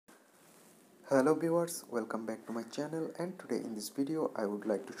Hello viewers, welcome back to my channel, and today in this video I would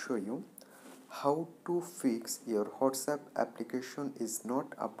like to show you how to fix your WhatsApp application is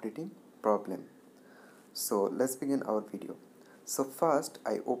not updating problem. So let's begin our video. So first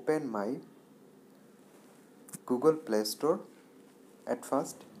I open my Google Play Store at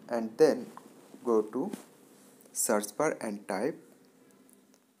first, and then go to search bar and type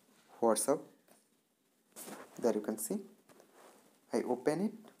WhatsApp. There you can see I open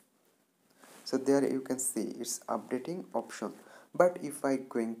it. So there you can see it's updating option, but if I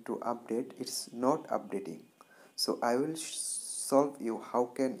going to update, it's not updating. So I will solve you how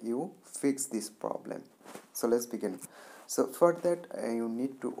can you fix this problem. So let's begin. So for that you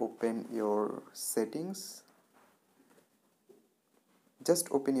need to open your settings. Just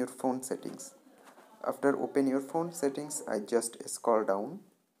open your phone settings. After open your phone settings, I just scroll down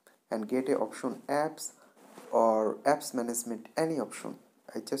and get a option apps or apps management, any option.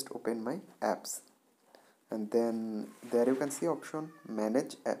 I just open my apps, and then there you can see option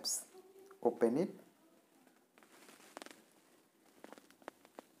manage apps. Open it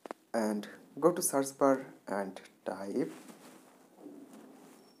and go to search bar and type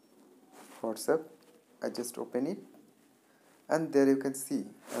WhatsApp. I just open it, and there you can see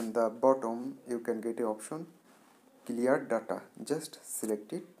on the bottom you can get a option clear data. Just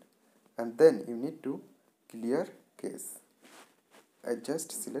select it, and then you need to clear cache. I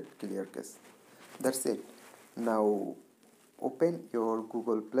just select clear cache. That's it. Now open your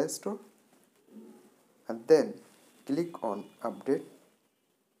Google Play Store and then click on update.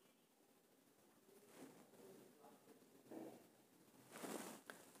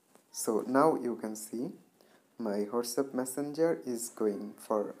 So now you can see my WhatsApp Messenger is going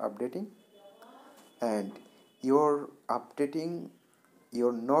for updating, and your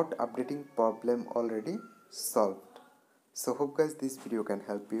not updating problem already solved. So hope guys this video can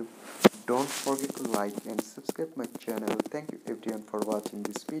help you. Don't forget to like and subscribe my channel. Thank you everyone for watching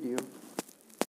this video.